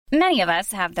Many of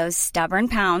us have those stubborn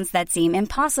pounds that seem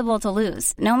impossible to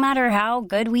lose, no matter how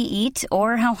good we eat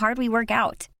or how hard we work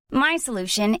out. My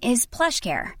solution is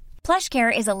PlushCare.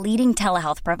 PlushCare is a leading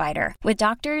telehealth provider with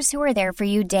doctors who are there for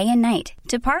you day and night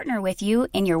to partner with you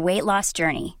in your weight loss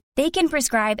journey. They can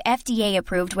prescribe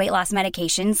FDA-approved weight loss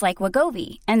medications like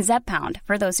Wegovy and Zepbound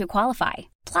for those who qualify.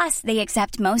 Plus, they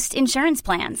accept most insurance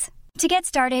plans. To get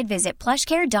started, visit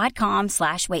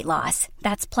plushcare.com/weightloss.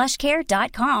 That's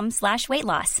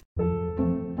plushcare.com/weightloss.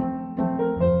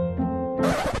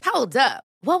 Hold up.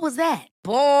 What was that?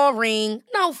 Boring.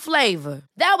 No flavor.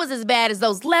 That was as bad as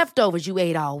those leftovers you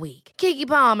ate all week. Keke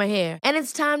Palmer here, and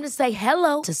it's time to say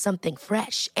hello to something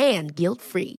fresh and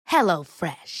guilt-free. Hello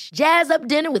Fresh. Jazz up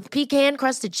dinner with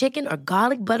pecan-crusted chicken or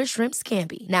garlic butter shrimp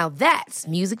scampi. Now that's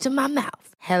music to my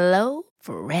mouth. Hello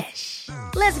Fresh.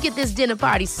 Let's get this dinner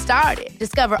party started.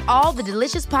 Discover all the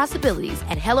delicious possibilities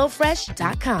at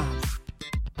hellofresh.com.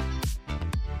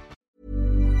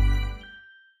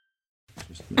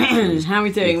 How are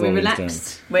we doing? We're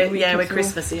relaxed. We're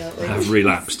Christmassy, aren't we? I've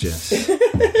relapsed, yes.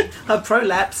 I've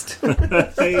prolapsed.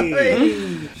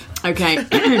 Hey. Okay.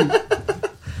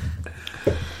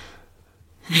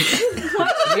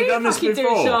 Have you done this Do a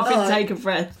before? sharp intake of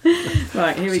breath.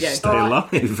 Right, here we go. Stay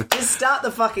alive. Just start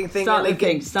the fucking thing. Start the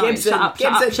thing. Start it. Gibson, Shut up.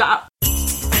 Gibson. Shut up.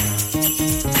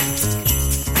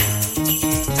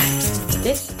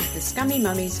 This is the Scummy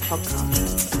Mummies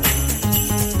podcast.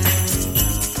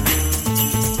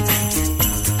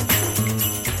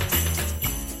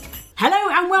 Hello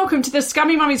and welcome to the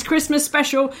Scummy Mummies Christmas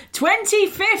Special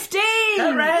 2015!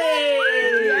 Hooray!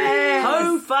 Yes.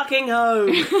 Ho fucking ho!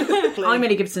 I'm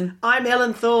Ellie Gibson. I'm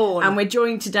Ellen Thorne. And we're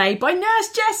joined today by Nurse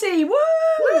Jessie! Woo!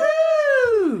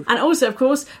 Woohoo! And also, of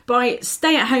course, by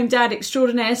stay-at-home dad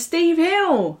extraordinaire Steve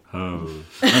Hill. Ho.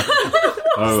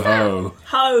 Ho, ho.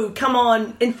 Ho, come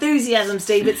on. Enthusiasm,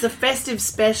 Steve. It's a festive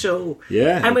special.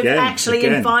 Yeah, and we've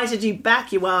again. invited you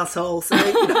back, you asshole. So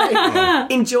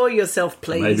enjoy yourself,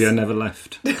 please. Maybe I never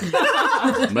left.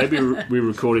 Maybe we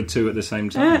recorded two at the same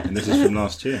time, and this is from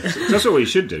last year. That's what we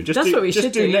should do. Just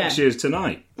do next year's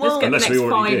tonight. Let's get the Unless we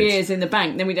next already 5 did. years in the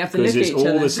bank, then we'd have to look at Because each it's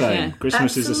other. all the same. Yeah.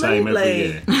 Christmas is the same every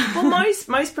year. Well,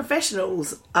 most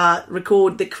professionals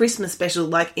record the Christmas special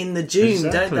like in the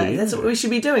June, don't they? Yeah. That's what we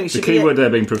should be doing. The key word there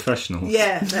being professionals.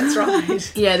 Yeah, that's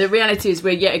right. Yeah, the reality is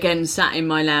we're yet again sat in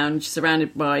my lounge,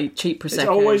 surrounded by cheap Prosecco. It's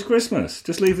always Christmas.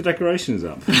 Just leave the decorations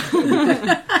up.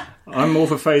 I'm more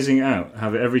for phasing out.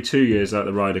 Have it every 2 years like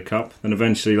the Ryder Cup, and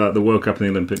eventually like the World Cup and the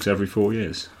Olympics every 4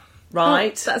 years.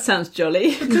 Right. Oh, that sounds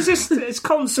jolly. Because it's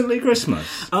constantly Christmas.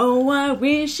 Oh, I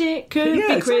wish it could be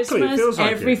exactly. Christmas It feels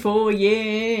like every it. 4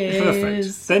 years.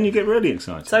 Perfect. Then you get really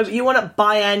excited. So you want it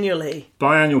biannually?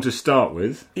 Biannual to start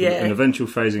with, Yeah. and eventual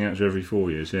phasing out to every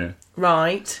 4 years, yeah.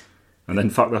 Right. And then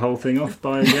fuck the whole thing off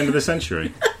by the end of the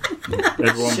century.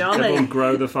 Everyone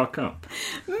grow the fuck up.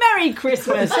 Merry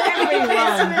Christmas,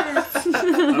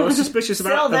 everyone! I was suspicious Sell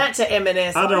about that to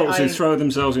M&S. adults who throw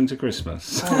themselves into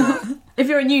Christmas. If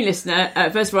you're a new listener,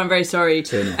 first of all, I'm very sorry.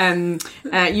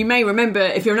 You may remember,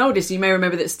 if you're an oldest, you may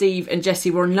remember that Steve and Jessie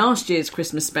were on last year's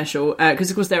Christmas special, because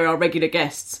of course they're our regular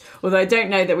guests. Although I don't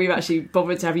know that we've actually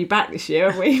bothered to have you back this year,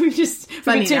 have we? We've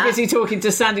been too busy talking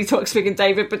to Sandy Toksvig and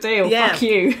David Baddiel. Yeah, fuck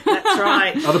you. That's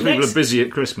right. Other people are busy at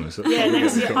Christmas.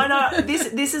 Next year. I know.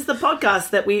 This is the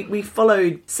podcast that we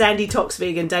followed Sandy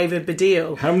Toksvig and David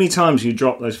Baddiel. How many times you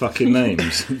drop those fucking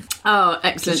names? Oh, Does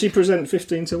excellent. she present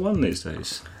 15 to 1 these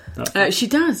days? She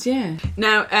does, yeah.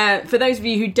 Now, for those of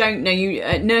you who don't know you,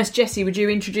 Nurse Jessie, would you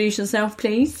introduce yourself,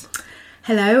 please?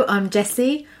 Hello, I'm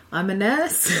Jessie. I'm a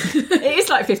nurse. It is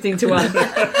like 15 to 1.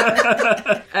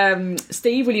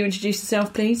 Steve, will you introduce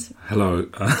yourself, please? Hello.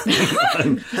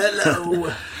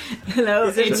 Hello. Hello,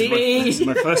 it's me. It's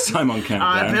my first time on Countdown.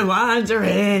 I've been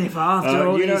wondering if after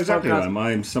all you know these exactly podcasts... who I am.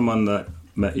 I'm someone that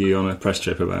met you on a press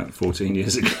trip about 14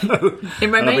 years ago.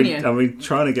 In Romania? I've been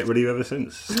trying to get rid of you ever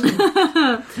since.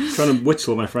 Trying to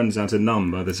whittle my friends down to none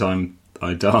by the time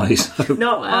I die. So.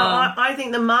 No, I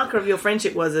think the marker of your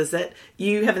friendship is that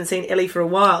you haven't seen Ellie for a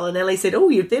while, and Ellie said, "Oh,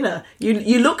 you're thinner.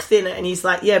 You look thinner," and he's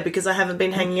like, "Yeah, because I haven't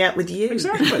been hanging out with you."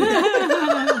 Exactly.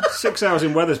 6 hours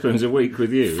in Wetherspoons a week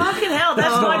with you. Fucking hell,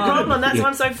 that's my problem. That's why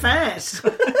I'm so fat.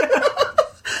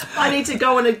 I need to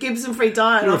go on a Gibson-free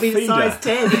diet. You're I'll be a feeder. size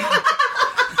 10.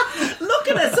 Look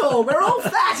at us all. We're all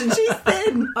fat and she's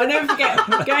thin. I'll never forget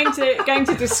going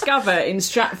to Discover in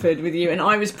Stratford with you, and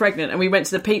I was pregnant, and we went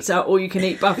to the pizza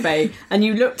all-you-can-eat buffet, and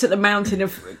you looked at the mountain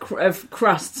of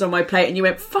crusts on my plate, and you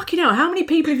went, "Fucking hell, how many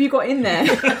people have you got in there?"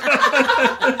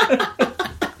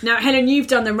 Now, Helen, you've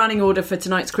done the running order for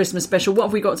tonight's Christmas special. What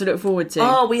have we got to look forward to?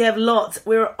 Oh, we have lots.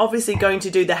 We're obviously going to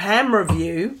do the ham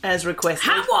review as requested.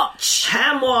 Ham watch!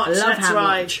 Ham watch, Love that's ham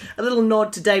right. watch. A little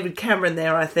nod to David Cameron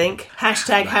there, I think.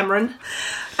 Hashtag Cameron.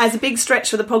 As a big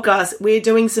stretch for the podcast, we're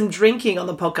doing some drinking on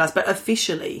the podcast, but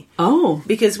officially. Oh.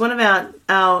 Because one of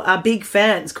our big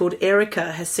fans called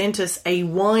Erica has sent us a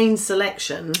wine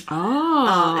selection.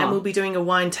 Oh. And we'll be doing a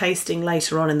wine tasting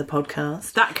later on in the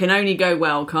podcast. That can only go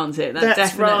well, can't it? That That's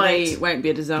definitely right. won't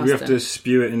be a disaster. We have to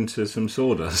spew it into some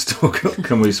sawdust, or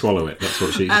can we swallow it? That's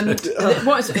what she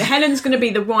said. Helen's going to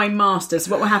be the wine master. So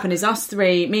what will happen is us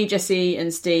three, me, Jessie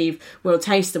and Steve, will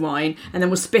taste the wine and then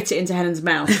we'll spit it into Helen's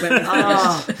mouth. When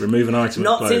we're Remove an item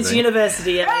Not of clothing. since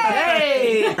university yet.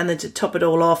 Hey! And then to top it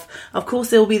all off, of course,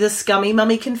 there will be the Scummy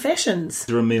Mummy Confessions. Is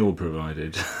there a meal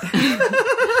provided?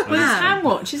 Well, it's ham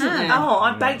watch, isn't it? Oh,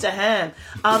 I baked a ham.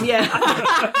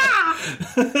 Yeah.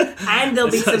 And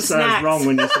there'll be some That sounds snacks. wrong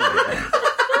when you say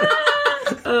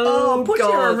it. Oh, put your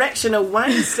God. erection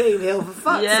away, Steve Hill, for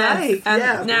fuck's sake. And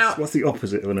Yeah. now, What's the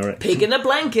opposite of an erection? Pig in a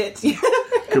blanket.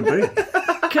 Could be.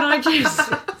 can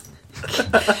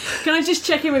I just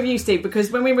check in with you, Steve?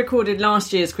 Because when we recorded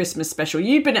last year's Christmas special,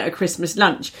 you'd been at a Christmas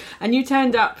lunch and you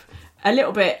turned up a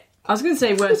little bit, I was going to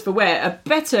say worse for wear. A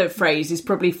better phrase is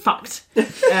probably fucked.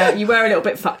 You were a little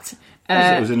bit fucked.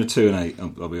 It was in a 2 and 8,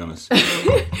 I'll be honest.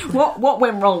 What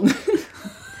went wrong?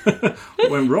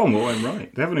 What went wrong? What went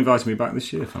right? They haven't invited me back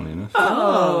this year, funnily enough.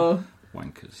 Oh.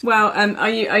 Wankers. Well, are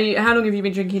you? How long have you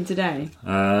been drinking today?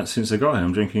 Since I got here,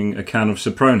 I'm drinking a can of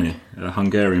Soproni, a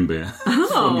Hungarian beer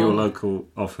from your local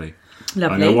offie.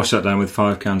 Lovely. I'm going to wash that down with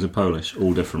 5 cans of Polish,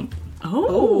 all different.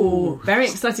 Oh, very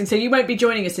exciting. So you won't be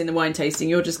joining us in the wine tasting,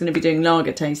 you're just going to be doing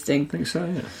lager tasting. I think so,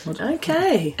 yeah.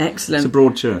 Okay. Excellent. It's a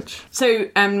broad church. So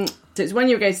it's 1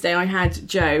 year ago today I had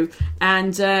Joe,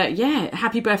 and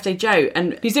happy birthday Joe.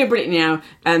 And he's doing brilliantly now.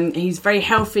 He's very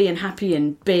healthy and happy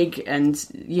and big, and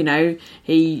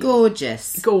he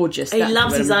Gorgeous. gorgeous. He That's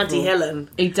loves the his word I'm Auntie looking for. Helen.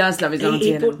 He does love his Auntie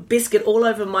He Helen. put biscuit all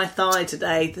over my thigh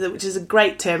today, which is a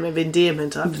great term of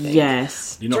endearment, I think.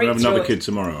 Yes. You're not going to have another Drink kid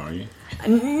tomorrow, are you?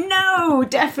 No,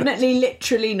 definitely,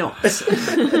 literally not.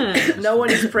 No one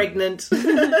is pregnant.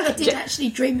 I did actually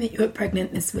dream that you were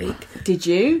pregnant this week. Did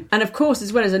you? And of course,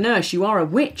 as well as a nurse, you are a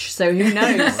witch, so who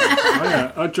knows?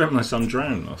 I dreamt my son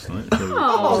drowned last night.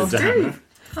 Oh, Steve.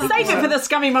 Save it for the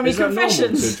Scummy Mummy Is that normal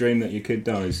Confessions. to dream that your kid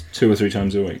dies 2 or 3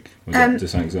 times a week? Was that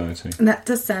just anxiety? That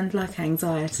does sound like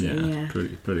anxiety, yeah.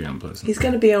 Pretty unpleasant. He's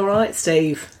going to be all right,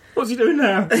 Steve. What's he doing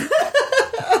now?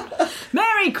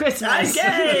 Merry Christmas!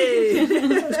 Okay.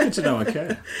 It's good to know I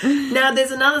care. Now,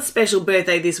 there's another special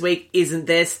birthday this week, isn't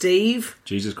there, Steve?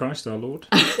 Jesus Christ, our Lord.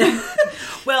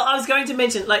 Well, I was going to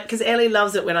mention, because Ellie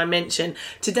loves it when I mention,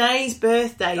 today's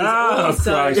birthday is Oh,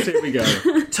 also Christ, here we go.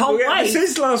 Tom Waits.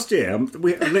 Since last year,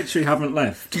 we literally haven't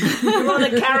left. We're on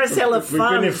a carousel of We've been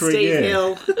fun, here for a Steve year.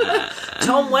 Hill.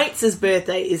 Tom Waits'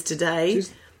 birthday is today.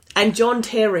 And John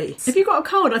Terry. Have you got a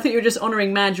cold? I think you were just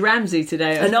honouring Madge Ramsey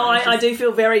today. No, I do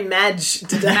feel very Madge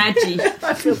today. Madgy.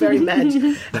 I feel very Madge.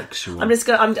 Sexual. I'm just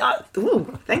going.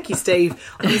 Thank you, Steve.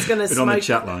 I'm just going to Been smoke. on the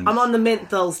chat lines. I'm on the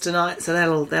menthols tonight, so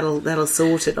that'll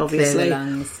sort it. Clear Obviously, the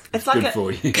lungs. it's like Good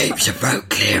for you. Keeps your throat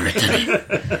clear,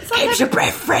 keeps your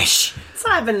breath fresh. it's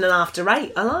like having an after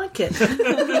 8. I like it.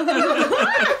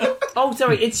 Oh,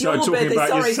 sorry, it's your Sorry, talking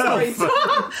birthday. about Sorry.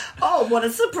 yourself. Oh, what a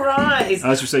surprise!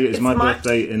 As we say, it's my my-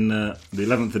 birthday in the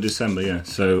 11th of December, yeah.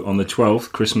 So on the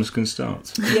 12th, Christmas can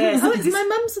start. Yes, Oh, it's my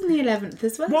mum's on the 11th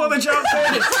as well. What are the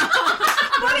chances?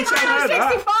 Why did you know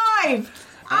that? 65!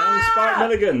 And Spike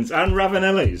Milligans and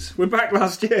Ravanelli's. We're back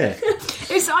last year.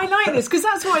 I like this, because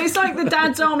that's what it's like, the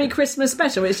Dad's Army Christmas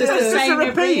special. It's just the It's just same a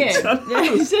every year. repeat. I know.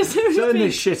 Yeah, it's just a Turn repeat.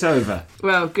 this shit over.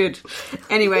 Well, good.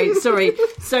 Anyway, sorry.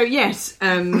 So, yes,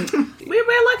 we're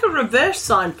like a reverse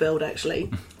Seinfeld,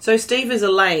 actually. So Steve is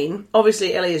Elaine.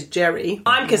 Obviously, Ellie is Jerry.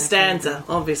 I'm Costanza,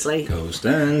 obviously.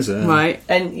 Costanza. right.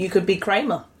 And you could be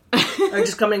Kramer. I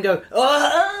just come in and go,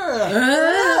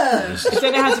 I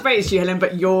don't know how to phrase you, Helen,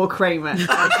 but you're Kramer.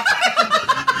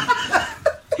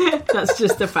 That's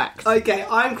just a fact. Okay,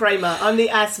 I'm Kramer. I'm the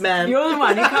ass man. You're the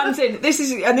one who comes in. This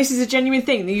is a genuine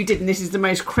thing that you did, and this is the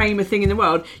most Kramer thing in the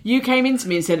world. You came into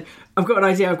me and said, I've got an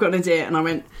idea, and I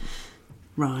went,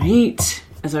 right,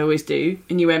 as I always do,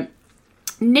 and you went,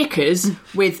 knickers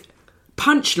with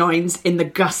punchlines in the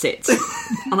gusset.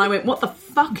 And I went, what the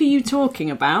fuck are you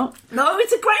talking about? No,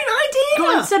 it's a great idea.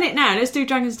 Go on, send it now. Let's do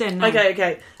Dragon's Den now.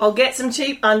 Okay. I'll get some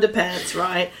cheap underpants,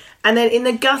 right? And then in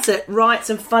the gusset, write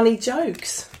some funny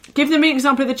jokes. Give them an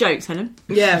example of the jokes, Helen.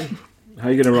 Yeah. How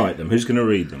are you going to write them? Who's going to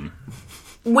read them?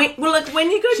 When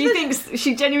you go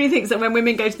She genuinely thinks that when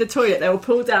women go to the toilet, they will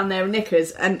pull down their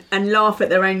knickers and laugh at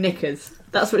their own knickers.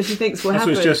 That's what she thinks will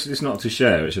happen. It's not to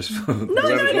share. It's just for No.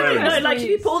 Like if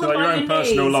you pull them like on your your own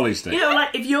personal knees, lolly stick. You know, like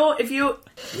if you're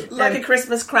like a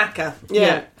Christmas cracker.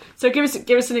 Yeah. So give us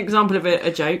an example of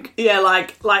a joke. Yeah,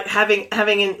 like having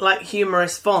in like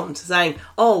humorous font saying,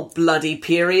 "Oh, bloody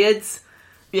periods."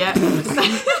 Yeah.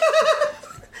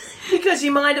 Because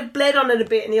you might have bled on it a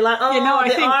bit, and you're like, "Oh, I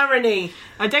think irony."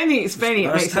 I don't think explaining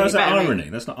it makes it How's that better. irony?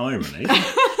 That's not irony.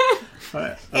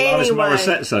 Alanis Anyway.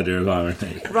 Morissette's idea of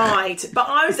irony. Right, but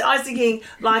I was thinking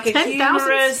like a 10,000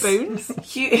 humorous, spoons.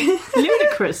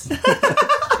 Ludicrous.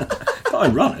 Not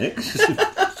ironic.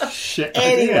 Shit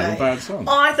Anyway, idea of a bad song.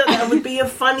 I thought that would be a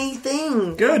funny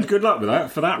thing. Good luck with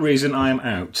that. For that reason, I am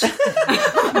out.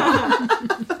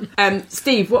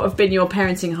 Steve, what have been your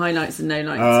parenting highlights and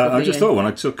lowlights? I just thought when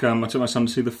I took my son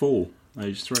to see The Fall,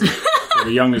 age 3.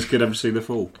 The youngest kid ever to see The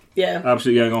Fall. Yeah.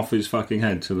 Absolutely going off his fucking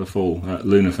head to The Fall at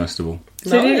Lunar Festival.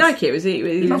 So did he like it?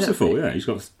 He loves The Fall, yeah. He's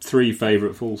got 3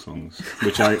 favourite Fall songs,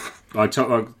 which I took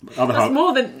like other. That's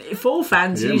more than Fall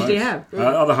fans usually have.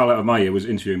 Other highlight of my year was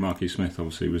interviewing Marky Smith.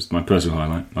 Obviously, was my personal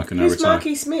highlight. I can now Who's retire.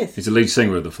 Marky Smith? He's the lead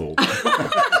singer of The Fall.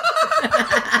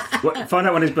 Find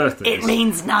out when his birthday is. It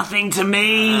means nothing to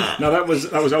me. No, that was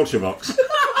Ultravox.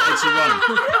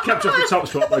 81. Kept off the top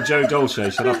spot by Joe Dolce.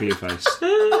 Shut up, your face.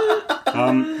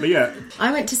 But yeah,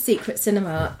 I went to Secret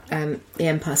Cinema, The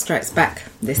Empire Strikes Back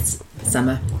this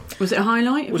summer. Was it a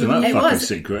highlight? wasn't that It fucking was.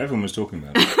 secret? Everyone was talking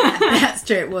about it. That's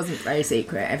true, it wasn't very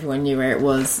secret. Everyone knew where it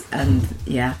was, and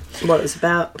yeah. What it was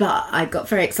about. But I got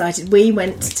very excited. We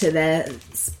went to their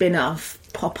spin-off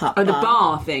pop-up Oh, the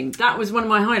bar thing. That was one of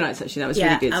my highlights, actually. That was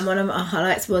really good. And one of my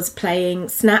highlights was playing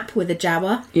Snap with a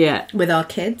Jawa Yeah. with our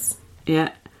kids.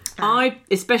 Yeah. I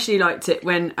especially liked it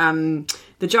when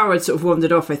the Jawa had sort of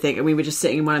wandered off, I think, and we were just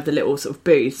sitting in one of the little sort of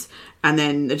booths, and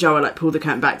then the Jawa like pulled the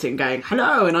curtain back to it and going,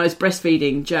 "Hello," and I was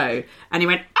breastfeeding Joe, and he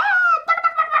went,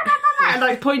 "Ah!" and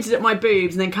like pointed at my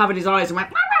boobs and then covered his eyes and went,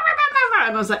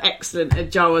 and I was like, "Excellent, a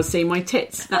Jawa's seen my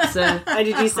tits." That's And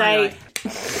did you say... I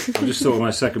just thought of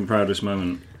my second proudest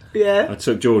moment. Yeah. I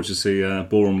took George to see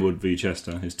Bournemouth v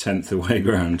Chester, his 10th away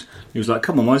ground. He was like,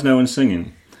 "Come on, why is no one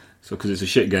singing?" So, because it's a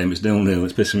shit game, it's 0-0,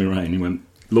 it's pissing me rain. He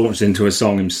launched into a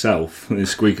song himself with his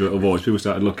squeaky little voice. People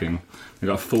started looking. They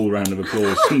got a full round of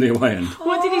applause from the away end.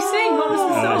 What did he sing? What was the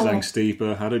I song? sang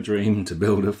Steeper, had a dream to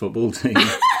build a football team.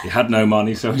 He had no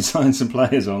money, so he signed some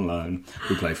players on loan.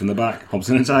 We play from the back.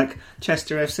 Hobson attack.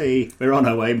 Chester FC, we're on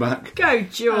our way back. Go,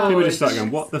 George. People just start going,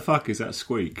 what the fuck is that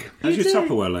squeak? How's your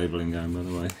Tupperware labelling going, by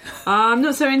the way? I'm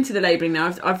not so into the labelling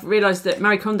now. I've realised that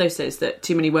Marie Kondo says that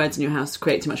too many words in your house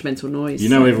create too much mental noise. You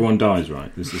know everyone dies,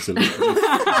 right? This is a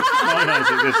finite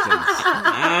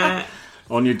existence.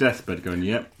 On your deathbed going,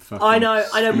 yep, fucking I know.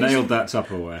 nailed that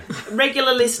Tupperware.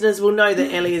 Regular listeners will know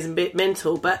that Ellie is a bit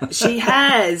mental, but she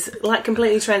has like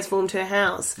completely transformed her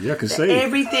house. Yeah, I can see.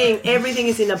 Everything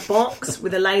is in a box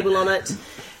with a label on it.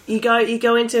 You go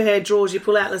into her drawers, you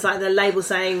pull out, there's like the label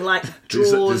saying like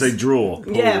drawers. There's a drawer.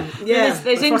 Yeah.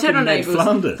 There's internal Ned labels.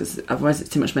 Flanders. Otherwise, it's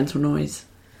too much mental noise.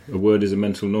 A word is a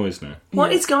mental noise now.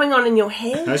 What is going on in your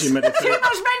head? How's your meditation? Too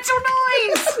much mental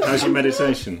noise! How's your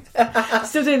meditation?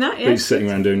 Still doing that, yeah? He's sitting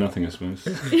around doing nothing, I suppose.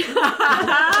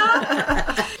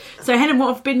 So, Helen,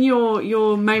 what have been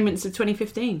your moments of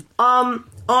 2015?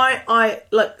 I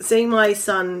like seeing my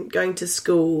son going to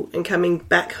school and coming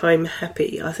back home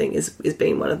happy. I think is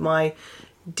been one of my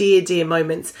dear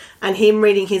moments, and him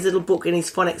reading his little book in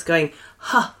his phonics, going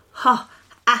ha ha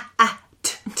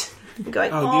t.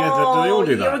 Going, Oh, yeah, do they all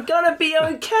do that? You're gonna be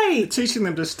okay. Teaching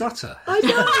them to stutter. I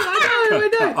know.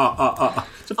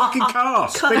 It's a fucking car.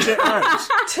 Spit it out.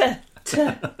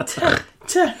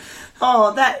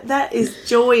 Oh, that is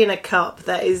joy in a cup.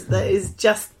 That is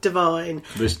just divine.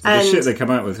 The shit they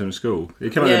come out with from school. You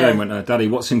come out of the day and went, "Daddy,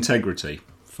 what's integrity?"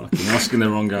 Fucking asking the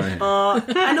wrong guy.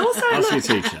 And also, Ask your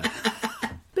teacher.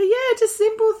 but yeah, just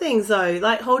simple things though,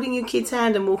 like holding your kid's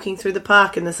hand and walking through the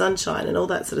park in the sunshine and all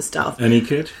that sort of stuff. Any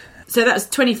kid? So that's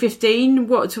 2015.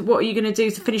 What are you going to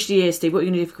do to finish the year, Steve? What are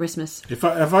you going to do for Christmas? If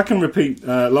I can repeat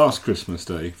last Christmas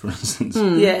Day, for instance,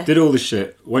 Yeah. did all the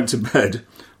shit, went to bed,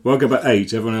 woke up at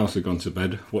 8, everyone else had gone to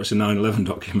bed, watched a 9/11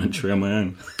 documentary on my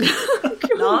own.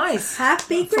 Nice.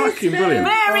 Happy Fucking Christmas! brilliant.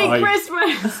 Merry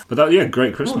Christmas! But that, yeah,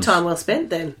 great Christmas. Time well spent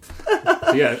then.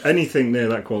 Yeah, anything near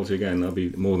that quality again, I'll be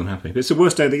more than happy. But it's the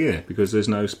worst day of the year because there's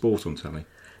no sport on telly.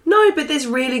 No, but there's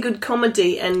really good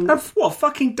comedy and... What,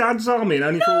 fucking Dad's Army and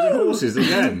Only Fools and Horses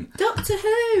again? Doctor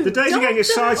Who! The days you get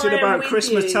excited I am about with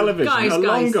Christmas you. television are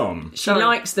long Guys, gone. she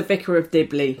likes the Vicar of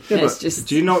Dibley. Yeah, Let's but just...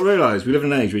 do you not realise we live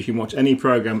in an age where you can watch any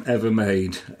programme ever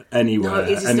made, anywhere, No, it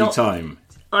is any not- time?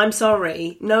 I'm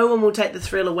sorry, no one will take the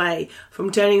thrill away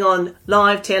from turning on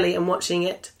live telly and watching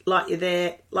it like you're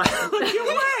there. Like You're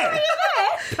where?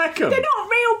 Peckham. They're not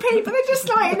real people. They're just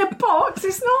like in a box.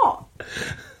 It's not.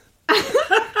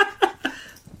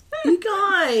 You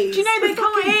guys. Do you know they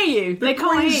can't hear you? They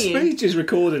can't hear you. Speech is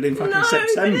recorded in fucking No,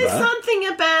 September. but there's something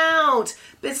about...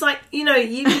 It's like, you know,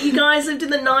 you guys lived in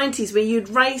the 90s where you'd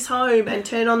race home and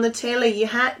turn on the telly. You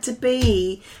had to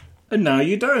be... And now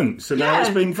you don't. So now it's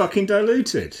been fucking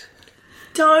diluted.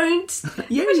 Don't.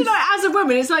 Imagine, like, as a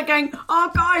woman, it's like going,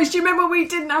 oh, guys, do you remember we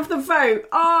didn't have the vote?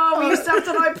 Oh, we used to have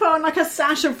to, like, put on, like, a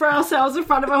sash and throw ourselves in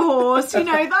front of a horse. You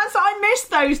know, I miss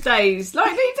those days.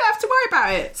 Like, you don't have to worry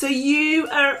about it. So you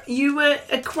were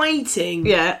equating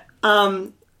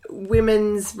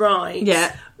women's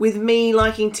rights with me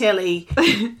liking telly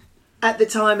at the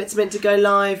time it's meant to go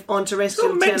live on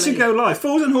terrestrial It's not meant telly. to go live.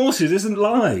 Fools and Horses isn't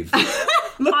live.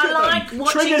 Look I at like them.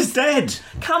 watching... Trigger's dead.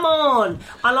 Come on.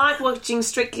 I like watching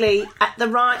Strictly at the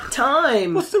right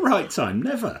time. What's the right time?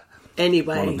 Never.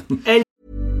 Anyway.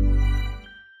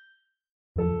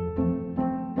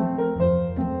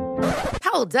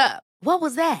 Hold up. What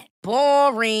was that?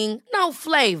 Boring. No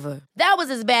flavor. That was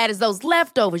as bad as those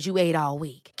leftovers you ate all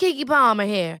week. Keke Palmer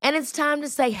here, and it's time to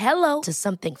say hello to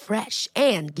something fresh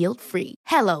and guilt-free.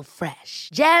 Hello Fresh.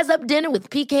 Jazz up dinner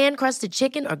with pecan-crusted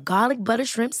chicken or garlic butter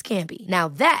shrimp scampi. Now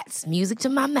that's music to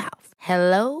my mouth.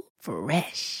 Hello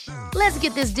Fresh. Let's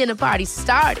get this dinner party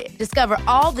started. Discover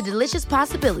all the delicious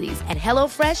possibilities at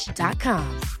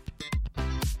hellofresh.com.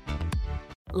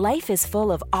 Life is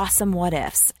full of awesome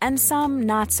what-ifs, and some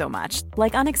not so much,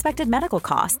 like unexpected medical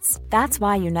costs. That's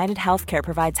why United Healthcare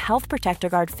provides Health Protector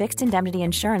Guard fixed indemnity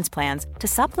insurance plans to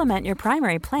supplement your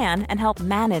primary plan and help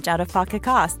manage out-of-pocket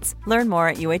costs. Learn more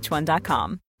at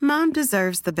uh1.com. Mom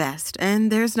deserves the best,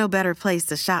 and there's no better place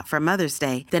to shop for Mother's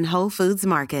Day than Whole Foods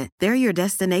Market. They're your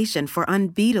destination for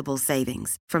unbeatable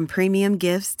savings, from premium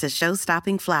gifts to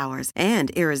show-stopping flowers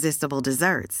and irresistible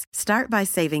desserts. Start by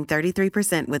saving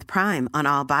 33% with Prime on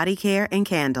all body care and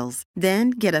candles.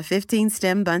 Then get a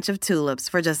 15-stem bunch of tulips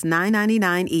for just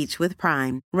 $9.99 each with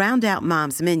Prime. Round out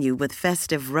Mom's menu with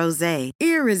festive rosé,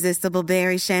 irresistible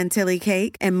berry chantilly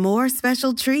cake, and more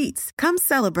special treats. Come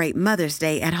celebrate Mother's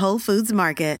Day at Whole Foods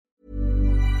Market.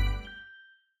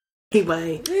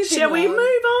 Anyway, shall we move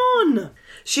on?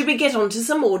 Should we get on to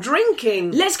some more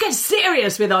drinking? Let's get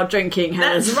serious with our drinking,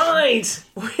 Helen. That's right.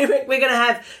 We're going to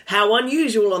have How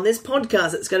Unusual on this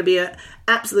podcast. It's going to be an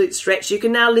absolute stretch. You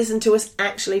can now listen to us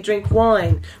actually drink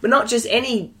wine. We're not just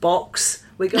any box.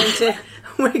 We're going to...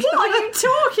 What are you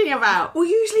talking about? Well,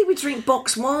 usually we drink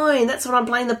box wine. That's what I'm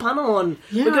playing the pun on.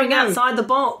 Yeah, we're going I know. outside the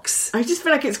box. I just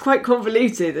feel like it's quite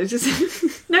convoluted. It's just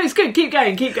no, it's good. Keep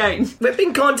going. We've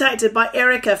been contacted by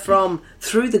Erica from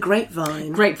Through the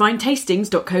Grapevine.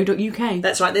 Grapevinetastings.co.uk.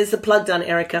 That's right, there's the plug done,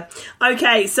 Erica.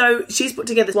 Okay, so she's put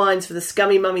together wines for the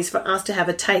scummy mummies for us to have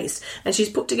a taste, and she's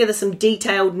put together some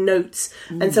detailed notes.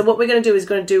 And so what we're going to do is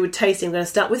going to do a tasting. We're going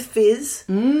to start with fizz,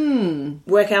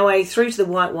 work our way through to the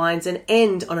white wines, and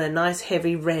end on a nice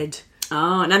heavy red.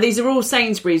 Ah, now these are all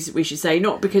Sainsbury's, we should say,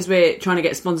 not because we're trying to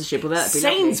get sponsorship or that.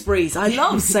 Sainsbury's, I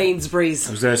love Sainsbury's.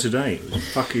 I was there today. It was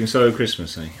fucking so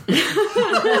Christmassy.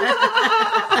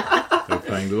 They're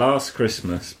playing Last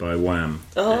Christmas by Wham.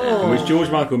 Oh. In which George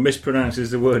Michael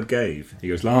mispronounces the word gave. He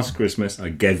goes, Last Christmas, I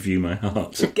gave you my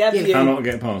heart. Gave you. Cannot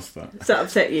get past that. Does that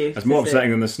upset you? That's more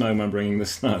upsetting than the snowman bringing the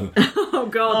snow. Oh,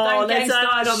 God, don't get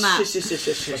started on that. I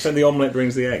said the omelette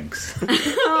brings the eggs.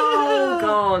 Oh,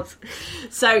 God.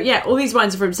 So, yeah, all these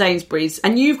wines are from Sainsbury's,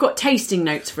 and you've got tasting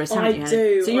notes for us, haven't you? I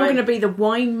do. So you're going to be the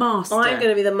wine master. I'm going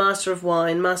to be the master of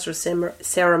wine, master of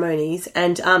ceremonies.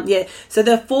 And, so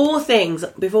there are 4 things,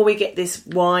 before we get this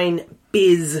wine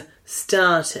biz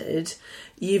started,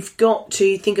 you've got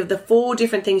to think of the 4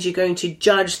 different things you're going to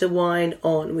judge the wine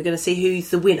on. We're going to see who's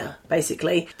the winner,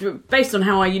 basically. Based on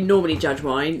how I normally judge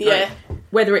wine. Yeah. Like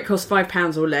whether it costs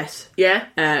 £5 or less.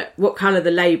 Yeah. What colour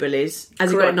the label is.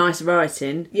 Has it got a nice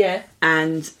writing? Yeah.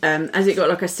 And has it got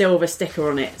like a silver sticker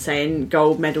on it saying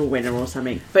gold medal winner or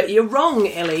something? But you're wrong,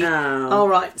 Ellie. Oh. All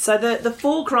right. So the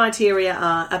 4 criteria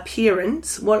are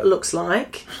appearance, what it looks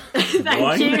like.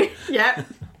 Thank you. Yep.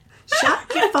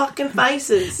 Shut your fucking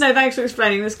faces. No, thanks for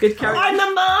explaining. That's good character. I'm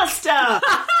the master.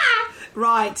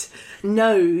 Right.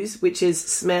 Nose, which is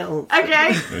smell.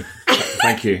 Okay.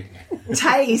 Thank you.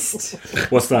 Taste.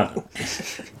 What's that?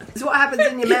 It's what happens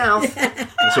in your mouth.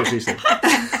 That's what she said.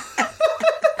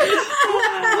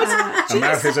 A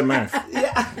mouth is a mouth.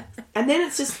 Yeah. And then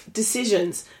it's just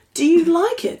decisions. Do you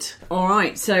like it? All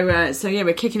right. So yeah,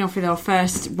 we're kicking off with our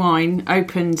first wine,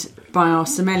 opened by our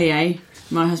sommelier,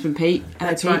 my husband Pete.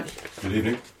 That's Pete. right. Good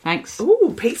evening. Thanks.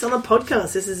 Ooh, Pete's on the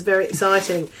podcast. This is very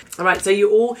exciting. All right,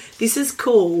 so this is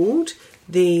called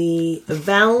the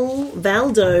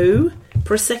Valdo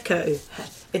Prosecco.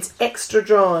 It's extra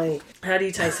dry. How do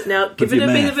you taste it? Now, give it a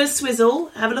bit of a swizzle.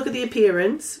 Have a look at the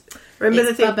appearance. Remember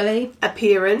It's the thing? bubbly.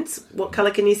 Appearance. What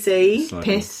colour can you see? Like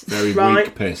Piss. Very Right.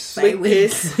 weak piss. Weak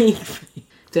piss.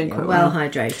 Doing quite Well well.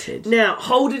 hydrated. Now,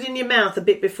 hold it in your mouth a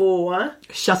bit before.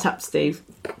 Shut up, Steve.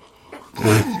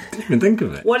 Didn't even think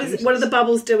of it. What are the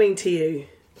bubbles doing to you?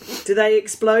 Do they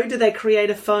explode? Do they create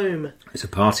a foam? It's a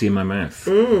party in my mouth.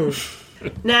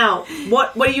 Now,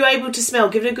 what are you able to smell?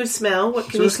 Give it a good smell. What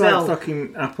can you It's smell? like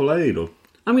fucking apple aid or...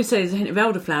 I'm going to say there's a hint of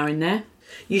elderflower in there.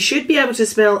 You should be able to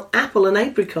smell apple and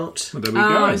apricot. Well, there we Oh,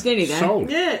 go. I was nearly there.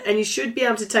 Sold. Yeah, and you should be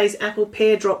able to taste apple,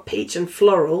 pear drop, peach and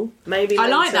floral. Maybe I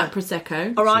like later. that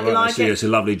Prosecco. All right, Right, you like see, it? it's a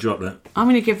lovely drop there. I'm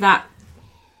going to give that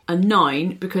a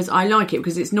 9 because I like it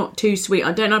because it's not too sweet.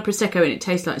 I don't like Prosecco and it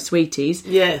tastes like sweeties.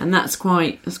 Yeah. And that's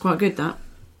quite good, that.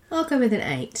 I'll go with an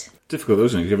 8. Difficult,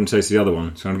 isn't it? You haven't tasted the other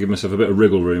one. So I'm going to give myself a bit of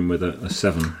wriggle room with a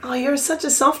 7. Oh, you're such a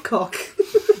soft cock.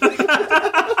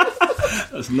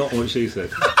 That's not what she said.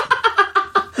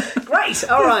 Great,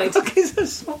 all right.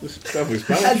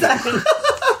 Self-explanatory.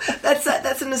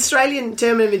 That's an Australian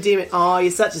term of endearment. Oh,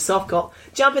 you're such a soft cock.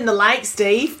 Jump in the lake,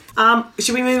 Steve.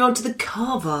 Should we move on to the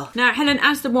Cava? Now, Helen,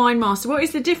 as the wine master, what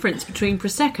is the difference between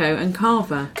Prosecco and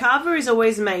Cava? Cava is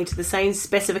always made to the same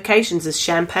specifications as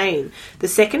champagne. The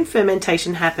second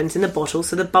fermentation happens in the bottle,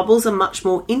 so the bubbles are much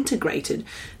more integrated.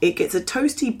 It gets a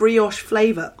toasty brioche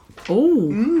flavour.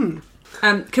 Oh.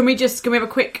 Can we have a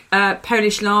quick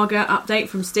Polish lager update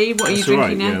from Steve? What are you That's all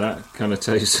drinking right. now? Yeah, that kind of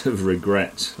tastes of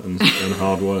regret and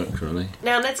hard work, really.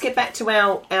 Now let's get back to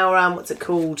our what's it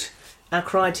called? Our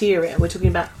criteria. We're talking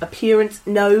about appearance,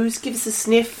 nose. Give us a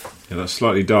sniff. Yeah, that's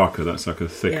slightly darker. That's like a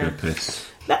thicker Yeah. piss.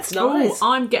 That's Oh, nice.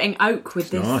 I'm getting oak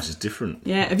with this. Nice, it's different.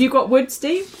 Yeah, have you got wood,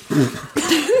 Steve?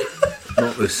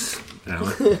 Not this hour.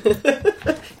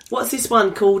 What's this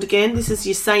one called again? This is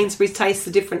your Sainsbury's Taste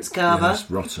the Difference Cava. Yeah,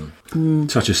 it's rotten.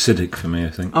 Touch acidic for me, I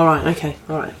think. All right, okay,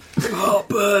 all right.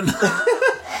 Heartburn.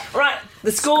 All right,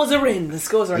 the scores are in.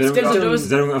 Has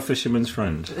anyone got a fisherman's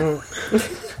friend?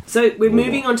 So we're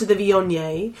moving on to the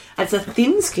Viognier. It's a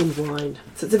thin-skinned wine,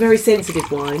 so it's a very sensitive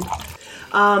wine.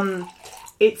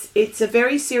 It's a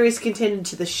very serious contender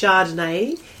to the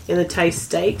Chardonnay in the taste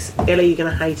stakes. Ellie, you're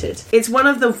going to hate it. It's one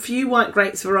of the few white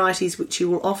grapes varieties which you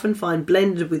will often find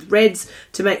blended with reds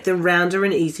to make them rounder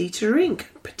and easy to drink,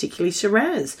 particularly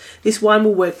Shiraz. This wine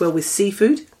will work well with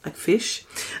seafood, like fish.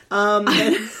 Can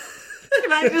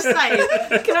I just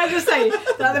say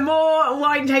that the more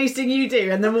wine tasting you do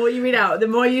and the more you read out, the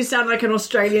more you sound like an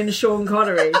Australian Sean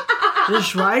Connery.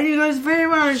 This wine goes very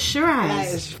well with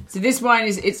Shiraz. So this wine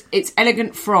is it's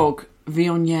Elegant Frog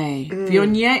Viognier.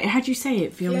 Viognier, how do you say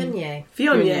it? Viognier.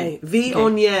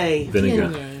 Viognier.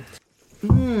 Vinegar.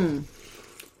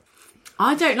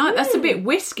 I don't like that's a bit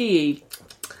whiskey-y.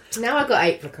 Now I've got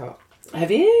apricot.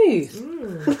 Have you?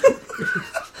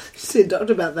 She talked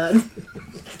about that.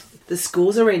 The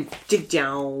scores are in.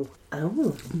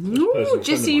 Oh. Ooh,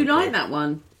 Jessie, you like that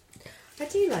one? I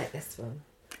do like this one.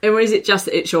 Or is it just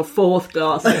that it's your fourth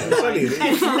glass?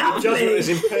 Judgment is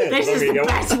impaired. This is the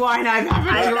best wine I've ever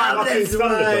had. love this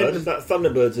wine. That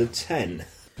Thunderbird's a 10.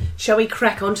 Shall we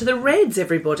crack on to the reds,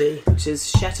 everybody? Which is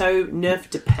Chateau Neuf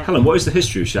de Pape. Helen, what is the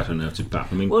history of Chateau Neuf de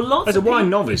Pape? I mean, Well, lots as a of wine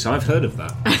people- novice, I've heard of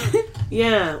that.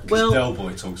 Yeah, well, Del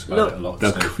Boy talks about look, it a lot.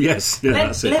 No, So. yes, yeah,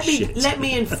 that's it. Shit. let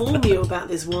me inform you about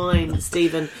this wine,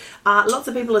 Stephen. Lots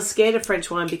of people are scared of French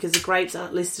wine because the grapes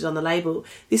aren't listed on the label.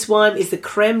 This wine is the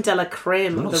creme de la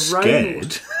creme I'm of not the Rhone.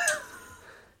 scared.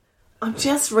 I'm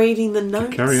just reading the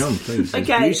notes. Carry on, please. It's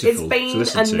Okay, it's beautiful to been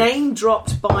listen a to. name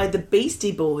dropped by the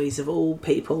Beastie Boys of all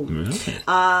people. Really?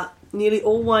 Nearly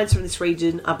all wines from this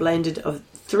region are blended of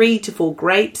 3 to 4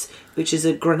 grapes, which is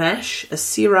a Grenache, a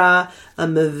Syrah, a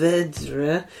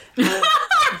Mourvedre,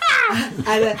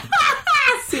 and a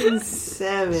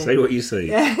Sincere. Say what you see.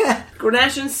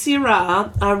 Grenache and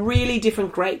Syrah are really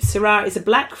different grapes. Syrah is a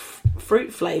black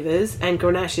fruit flavours and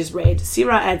Grenache is red.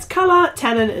 Syrah adds colour,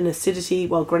 tannin and acidity,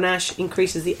 while Grenache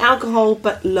increases the alcohol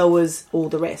but lowers all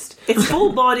the rest. It's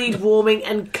full-bodied, warming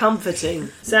and comforting.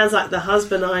 Sounds like the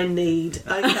husband I need.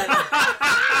 Okay.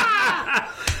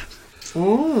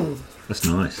 That's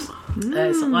nice.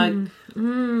 So I'm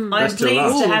That's to pleased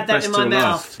last. to have that That's in to my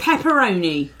mouth. last.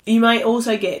 Pepperoni. You may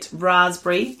also get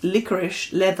raspberry,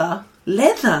 licorice, leather.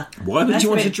 Leather? Why would That's you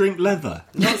want been- to drink leather?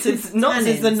 Not since the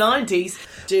 90s.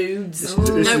 Dudes.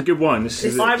 This is a good wine. This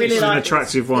is I really an like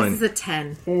attractive This wine. is a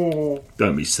 10.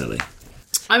 Don't be silly.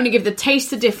 I'm going to give the Taste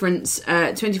the Difference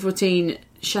 2014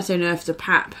 Chateau Neuf de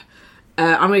Pape.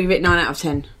 I'm going to give it 9 out of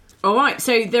 10. All right,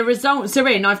 so the results are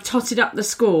in. I've totted up the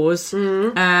scores.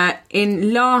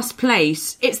 In last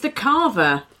place, it's the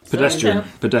Carver.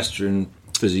 Pedestrian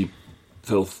fizzy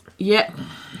filth. Yep.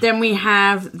 Then we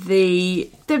have the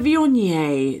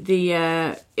Viognier, the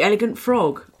Elegant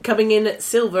Frog. Coming in at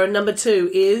silver, and number 2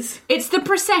 is... It's the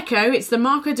Prosecco, it's the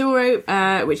Marco d'Oro,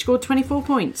 which scored 24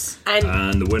 points.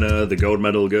 And the winner, the gold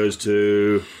medal, goes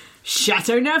to...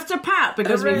 Chateauneuf de Pape,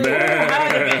 because we've all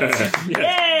heard of it.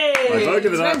 Yay! I voted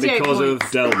for that because of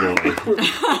Del Boy.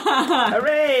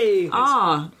 Hooray!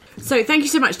 So thank you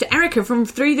so much to Erica from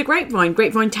Through the Grapevine,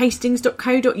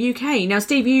 grapevinetastings.co.uk. Now,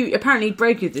 Steve, you apparently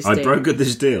brokered this deal. I brokered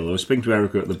this deal. I was speaking to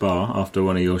Erica at the bar after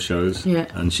one of your shows,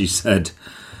 and she said,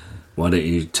 why don't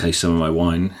you taste some of my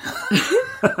wine?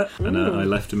 And I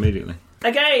left immediately.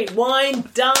 Okay, wine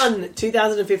done.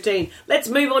 2015. Let's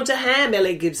move on to ham,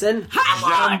 Ellie Gibson.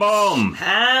 Ham bomb.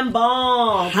 Ham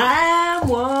bomb. Ham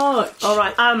watch. All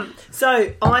right.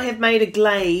 So I have made a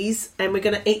glaze, and we're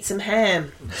going to eat some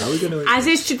ham. How are we going to eat? As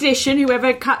is tradition,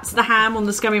 whoever cuts the ham on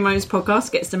the Scummy Moments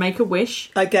podcast gets to make a wish.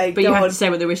 Okay, but you have to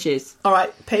say what the wish is. All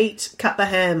right, Pete, cut the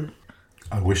ham.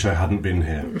 I wish I hadn't been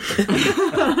here.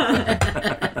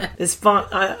 There's 5.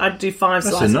 I'd do 5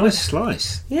 slices. That's a nice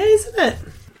slice. Yeah, isn't it?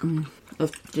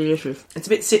 That's delicious. It's a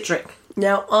bit citric.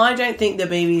 Now, I don't think the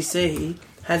BBC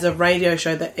has a radio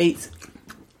show that eats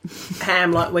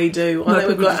ham like we do. I think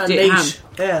we've got a niche.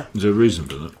 Yeah. There's a reason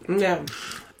for that. Yeah.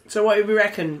 So what do we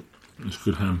reckon? It's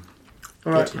good ham.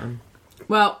 All right.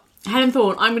 Well, Helen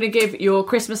Thorne, I'm going to give your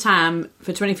Christmas ham for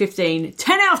 2015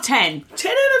 10 out of 10.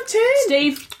 10 out of 10?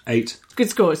 Steve? 8. Good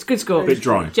scores, good score. A bit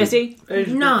dry. Jessie?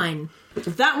 9.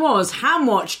 That was Ham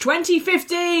Watch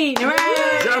 2015. Hooray!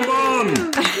 Jump on!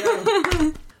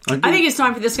 I think it's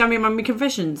time for the Scummy Mummy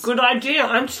Confessions. Good idea.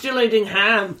 I'm still eating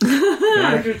ham.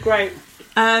 Which is great.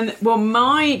 Well,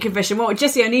 my confession... Well,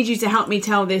 Jessie, I need you to help me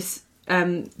tell this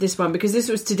this one, because this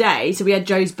was today. So we had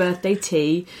Joe's birthday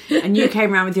tea, and you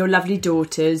came around with your lovely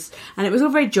daughters, and it was all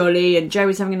very jolly, and Joe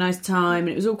was having a nice time, and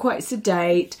it was all quite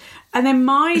sedate. And then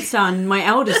my son, my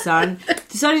eldest son,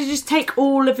 decided to just take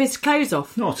all of his clothes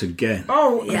off. Not again.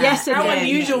 Oh, Yeah. Yes, how again.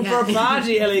 unusual for a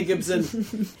party, Ellie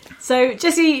Gibson. So,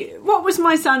 Jessie, what was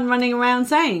my son running around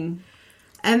saying?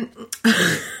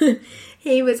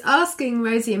 He was asking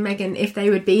Rosie and Megan if they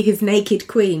would be his naked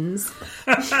queens.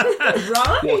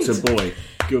 Right. What a boy.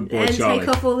 Good boy, And Charlie. take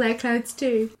off all their clothes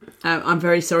too. I'm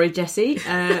very sorry, Jessie.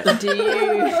 Do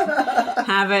you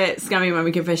have a Scummy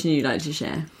Mummy confession you'd like to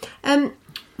share?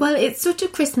 Well, it's sort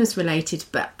of Christmas related,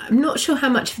 but I'm not sure how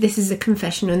much of this is a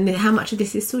confession and how much of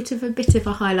this is sort of a bit of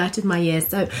a highlight of my year.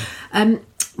 So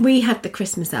we had the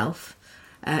Christmas elf,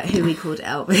 who we called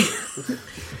Elvis.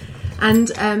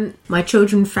 And my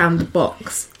children found the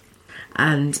box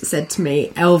and said to me,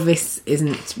 Elvis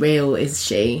isn't real, is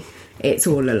she? It's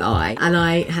all a lie. And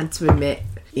I had to admit,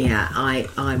 yeah, I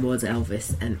was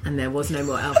Elvis, and there was no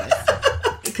more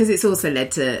Elvis. Because it's also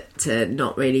led to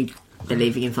not really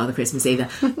believing in Father Christmas either.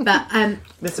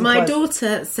 But my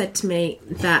daughter said to me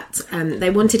that they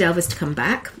wanted Elvis to come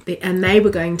back, and they were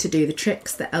going to do the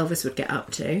tricks that Elvis would get up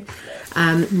to,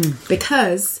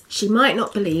 because she might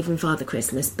not believe in Father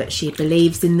Christmas, but she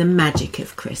believes in the magic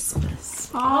of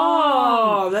Christmas.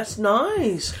 Oh, that's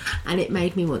nice. And it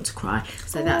made me want to cry.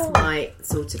 So that's my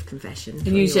sort of confession.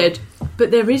 And you said,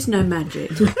 but there is no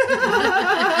magic.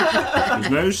 There's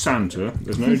no Santa.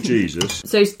 There's no Jesus.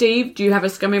 So, Steve, do you have a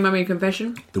Scummy Mummy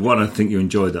confession? The one I think you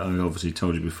enjoyed that I obviously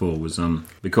told you before was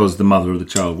because the mother of the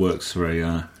child works for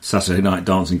a Saturday night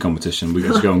dancing competition, we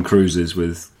get to go on cruises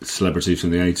with celebrities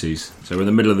from the 80s. So we're in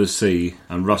the middle of the sea,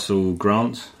 and Russell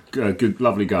Grant, a good,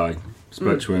 lovely guy,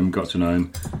 spoke to him, got to know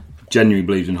him, genuinely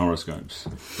believes in horoscopes.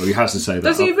 Well, he has to say that.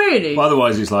 Does he really? Well,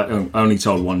 otherwise he's like, only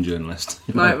told one journalist.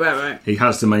 You know? Right. He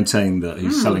has to maintain that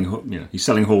he's selling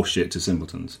horse shit to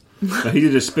simpletons. So he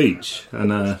did a speech,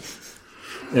 and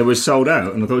it was sold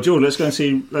out. And I thought, George, let's go and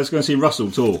see Russell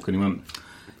talk. And he went,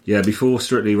 yeah. Before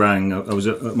Strictly rang, I was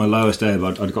at my lowest ever.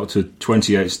 I'd got to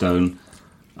 28 stone.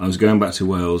 I was going back to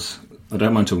Wales. I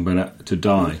don't mind talking about it, to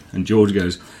die. And George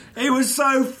goes, he was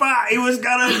so fat, he was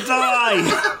gonna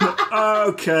die.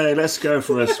 Okay, let's go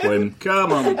for a swim.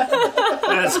 Come on,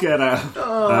 let's get out.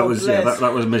 Oh, that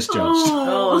was misjudged.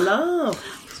 Oh, love.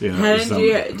 Yeah,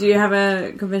 Helen, do you have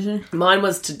a confession? Mine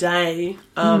was today,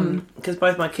 because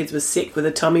both my kids were sick with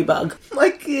a tummy bug. My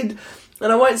kid,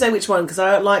 and I won't say which one because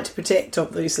I don't like to protect,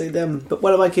 obviously, them, but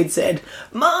one of my kids said,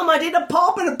 Mum, I did a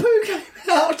pop and a poo came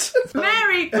out.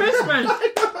 Merry Christmas!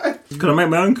 Can I make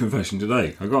my own confession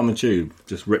today? I got on the tube,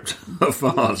 just ripped a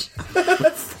fart.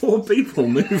 4 people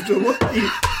moved away.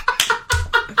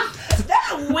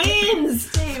 That wins,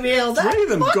 Steve Hill. 3 of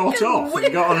them got off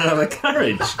and got on another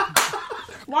carriage.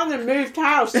 One of them moved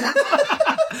house. One of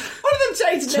them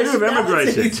changed Two have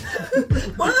emigrated.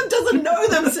 One of them doesn't know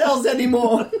themselves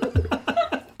anymore.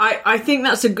 I think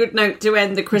that's a good note to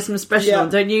end the Christmas special on,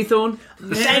 don't you, Thorn?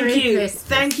 Thank you.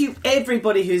 Thank you,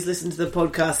 everybody who's listened to the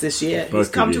podcast this year, who's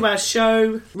come to our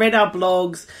show, read our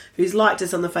blogs, who's liked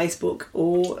us on the Facebook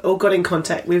or got in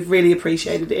contact. We've really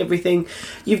appreciated everything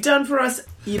you've done for us.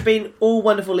 You've been all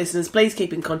wonderful listeners. Please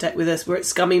keep in contact with us. We're at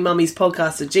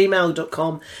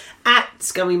scummymummies@gmail.com, at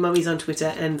Scummy Mummies on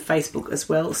Twitter and Facebook as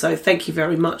well. So thank you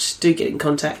very much. Do get in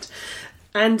contact.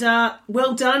 And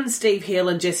well done, Steve Hill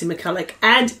and Jessie McCulloch,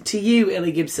 and to you,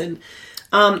 Ellie Gibson.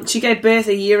 She gave birth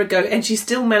a year ago, and she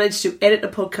still managed to edit a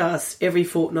podcast every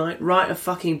fortnight, write a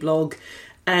fucking blog,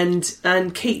 and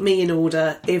keep me in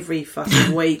order every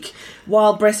fucking week,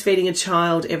 while breastfeeding a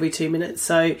child every 2 minutes.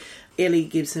 So, Ellie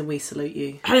Gibson, we salute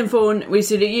you. Helen Fawn, we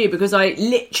salute you, because I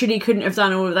literally couldn't have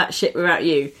done all of that shit without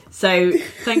you. So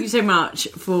thank you so much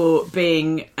for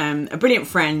being a brilliant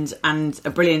friend and a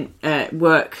brilliant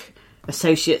work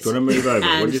associate. Do you want to move over?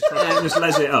 We'll just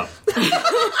les it up.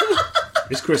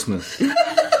 It's Christmas.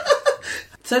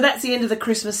 So that's the end of the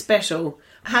Christmas special.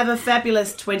 Have a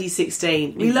fabulous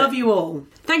 2016. We love you all.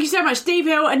 Thank you so much, Steve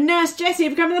Hill and Nurse Jessie,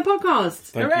 for coming on the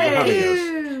podcast. Thank you for having us.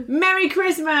 Merry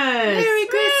Christmas! Merry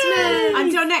Christmas!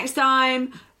 Until next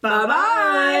time,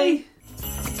 bye-bye!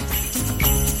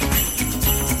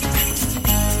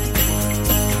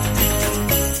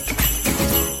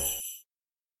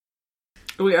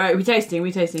 Are we tasting?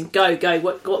 Go.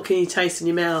 What can you taste in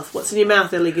your mouth? What's in your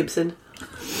mouth, Ellie Gibson?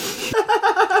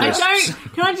 Can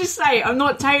I just say, I'm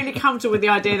not totally comfortable with the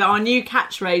idea that our new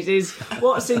catchphrase is,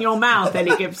 what's in your mouth,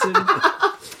 Ellie Gibson?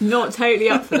 Not totally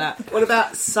up for that. What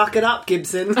about suck it up,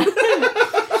 Gibson?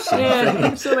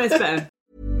 Yeah, it's almost better.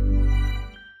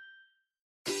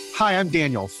 Hi, I'm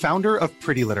Daniel, founder of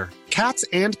Pretty Litter. Cats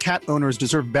and cat owners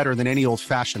deserve better than any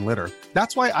old-fashioned litter.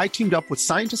 That's why I teamed up with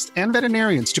scientists and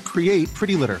veterinarians to create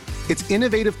Pretty Litter. Its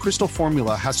innovative crystal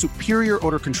formula has superior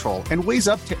odor control and weighs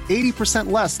up to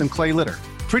 80% less than clay litter.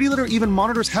 Pretty Litter even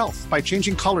monitors health by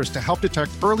changing colors to help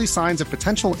detect early signs of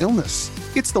potential illness.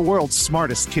 It's the world's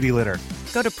smartest kitty litter.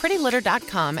 Go to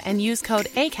prettylitter.com and use code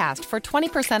ACAST for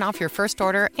 20% off your first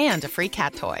order and a free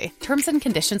cat toy. Terms and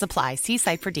conditions apply. See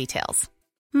site for details.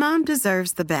 Mom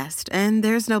deserves the best, and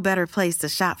there's no better place to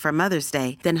shop for Mother's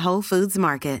Day than Whole Foods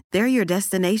Market. They're your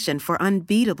destination for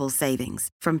unbeatable savings,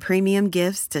 from premium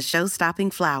gifts to show-stopping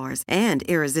flowers and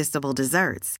irresistible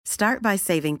desserts. Start by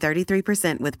saving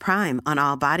 33% with Prime on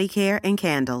all body care and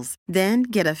candles. Then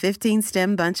get a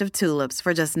 15-stem bunch of tulips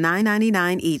for just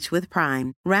 $9.99 each with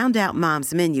Prime. Round out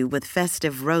Mom's menu with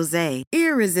festive rosé,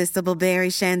 irresistible berry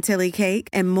chantilly cake,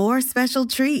 and more special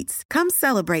treats. Come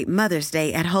celebrate Mother's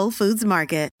Day at Whole Foods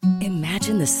Market.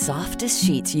 Imagine the softest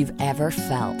sheets you've ever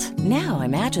felt. Now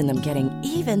imagine them getting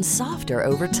even softer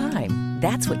over time.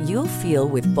 That's what you'll feel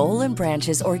with Boll &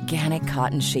 Branch's organic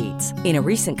cotton sheets. In a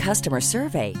recent customer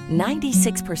survey,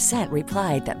 96%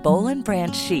 replied that Boll &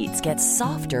 Branch sheets get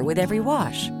softer with every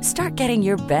wash. Start getting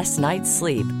your best night's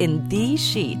sleep in these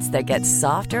sheets that get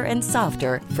softer and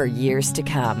softer for years to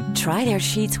come. Try their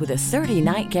sheets with a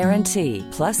 30-night guarantee.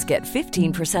 Plus, get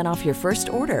 15% off your first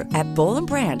order at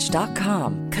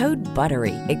bollandbranch.com. Code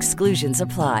BUTTERY. Exclusions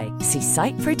apply. See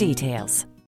site for details.